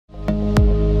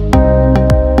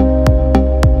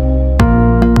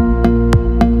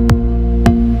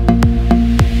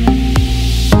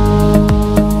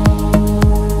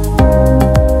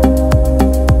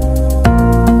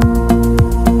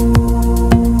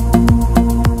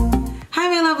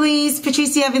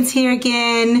Patricia Evans here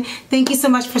again. Thank you so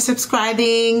much for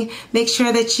subscribing. Make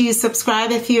sure that you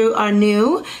subscribe if you are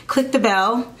new. Click the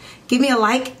bell. Give me a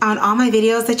like on all my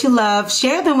videos that you love.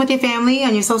 Share them with your family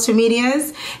on your social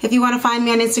medias. If you want to find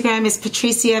me on Instagram, it's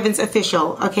Patricia Evans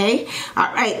Official, okay?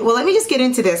 All right, well, let me just get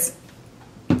into this.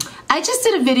 I just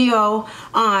did a video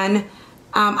on,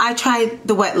 I tried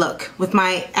the wet look with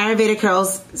my Ayurveda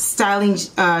Curls Styling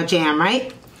Jam,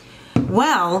 right?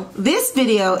 Well, this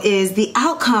video is the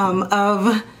outcome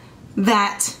of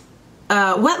that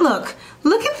wet look.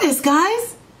 Look at this,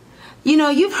 guys. You know,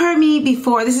 you've heard me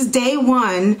before. This is day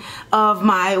one of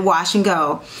my wash and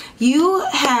go. You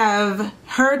have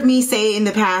heard me say in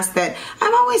the past that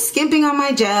I'm always skimping on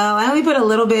my gel. I only put a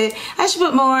little bit. I should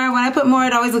put more. When I put more,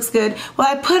 it always looks good. Well,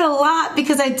 I put a lot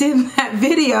because I did that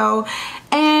video.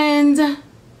 And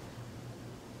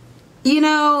you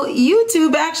know,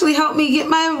 YouTube actually helped me get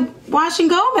my wash and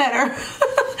go better.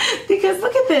 Because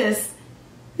look at this.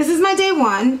 This is my day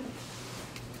one.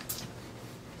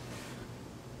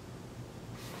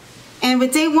 And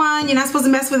with day one, you're not supposed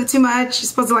to mess with it too much. You're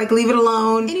supposed to like leave it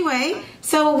alone. Anyway,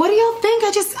 so what do y'all think?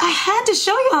 I had to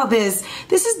show y'all this.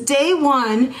 This is day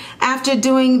one after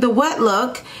doing the wet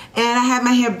look. And I had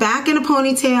my hair back in a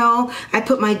ponytail. I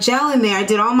put my gel in there. I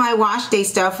did all my wash day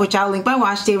stuff, which I'll link my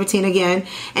wash day routine again.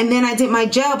 And then I did my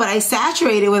gel, but I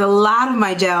saturated with a lot of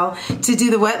my gel to do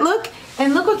the wet look.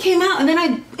 And look what came out.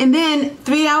 And then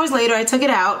 3 hours later, I took it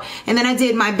out. And then I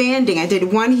did my banding. I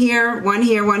did one here, one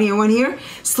here, one here, one here.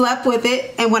 Slept with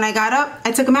it. And when I got up,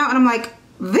 I took them out. And I'm like,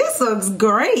 this looks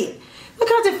great. Look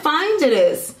how defined it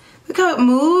is. Look how it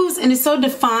moves. And it's so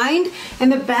defined.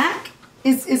 And the back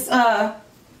is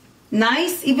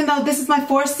nice, even though this is my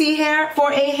 4C hair,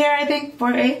 4A hair, I think,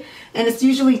 4A, and it's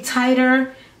usually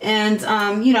tighter, and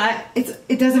you know,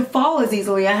 it doesn't fall as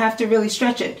easily. I have to really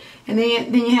stretch it. And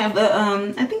then you have the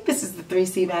I think this is the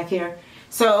 3C back here.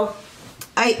 So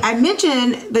I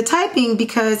mention the typing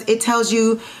because it tells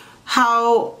you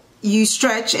how you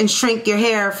stretch and shrink your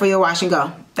hair for your wash and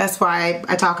go. That's why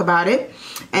I talk about it.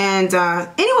 And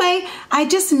anyway, I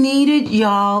just needed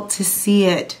y'all to see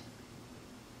it.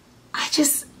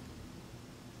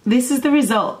 This is the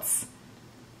results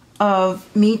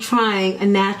of me trying a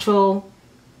natural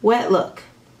wet look.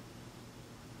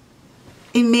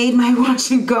 It made my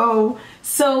wash and go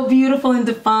so beautiful and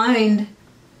defined.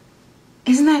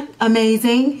 Isn't that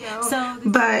amazing?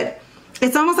 But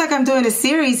it's almost like I'm doing a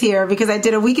series here because I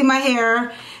did a week in my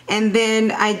hair, and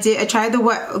then I tried the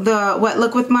wet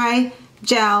look with my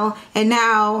gel, and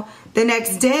now the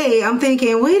next day I'm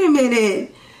thinking, wait a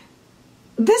minute.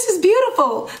 This is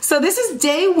beautiful. So this is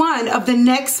day one of the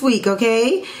next week,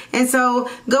 okay? And so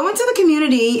go into the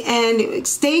community and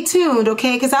stay tuned,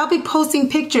 okay? Because I'll be posting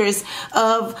pictures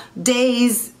of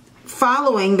days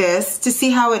following this to see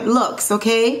how it looks,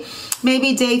 okay?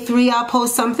 Maybe day 3 I'll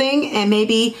post something, and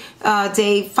maybe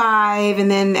day 5, and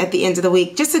then at the end of the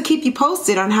week, just to keep you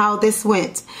posted on how this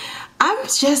went. I'm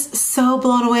just so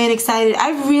blown away and excited.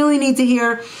 I really need to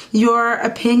hear your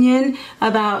opinion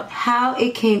about how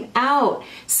it came out.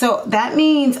 So that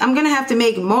means I'm going to have to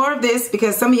make more of this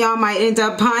because some of y'all might end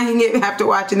up buying it after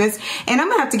watching this. And I'm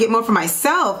going to have to get more for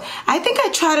myself. I think I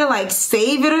try to like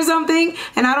save it or something,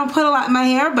 and I don't put a lot in my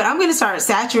hair, but I'm going to start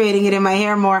saturating it in my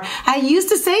hair more. I used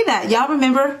to say that. Y'all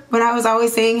remember when I was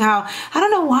always saying how I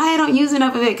don't know why I don't use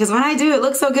enough of it, because when I do, it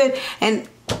looks so good. And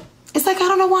it's like, I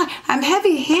don't know why. I'm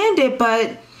heavy-handed,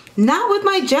 but not with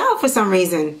my gel for some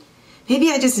reason. Maybe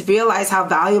I just realize how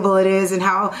valuable it is and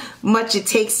how much it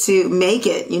takes to make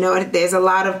it. You know, there's a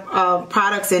lot of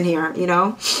products in here, you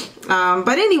know.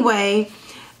 But anyway,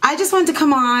 I just wanted to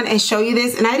come on and show you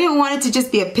this. And I didn't want it to just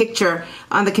be a picture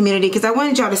on the community because I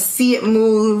wanted y'all to see it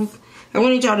move. I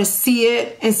wanted y'all to see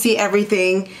it and see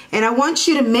everything. And I want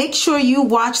you to make sure you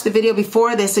watch the video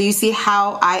before this so you see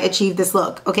how I achieved this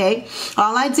look, okay?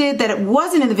 All I did that it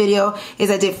wasn't in the video is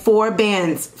I did 4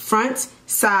 bands, front,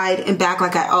 side, and back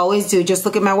like I always do. Just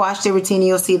look at my wash day routine and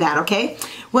you'll see that, okay?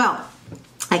 Well,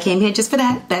 I came here just for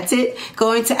that. That's it.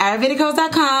 Go into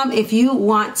AyurvedaCurls.com if you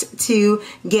want to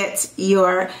get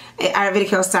your Ayurveda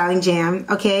Curls Styling Jam,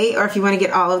 okay? Or if you want to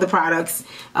get all of the products,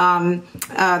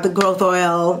 the growth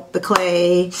oil, the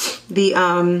clay,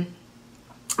 the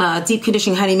deep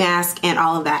conditioning honey mask, and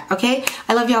all of that, okay?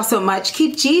 I love y'all so much.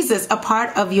 Keep Jesus a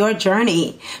part of your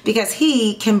journey because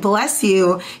he can bless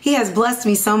you. He has blessed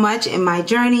me so much in my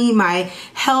journey, my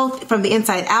health from the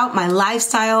inside out, my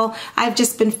lifestyle. I've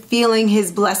just been feeling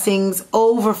his blessings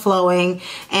overflowing,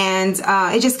 and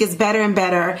it just gets better and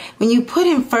better. When you put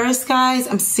him first, guys,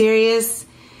 I'm serious.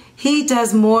 He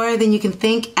does more than you can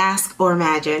think, ask, or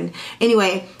imagine.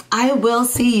 Anyway, I will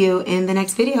see you in the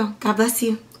next video. God bless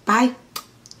you. Bye.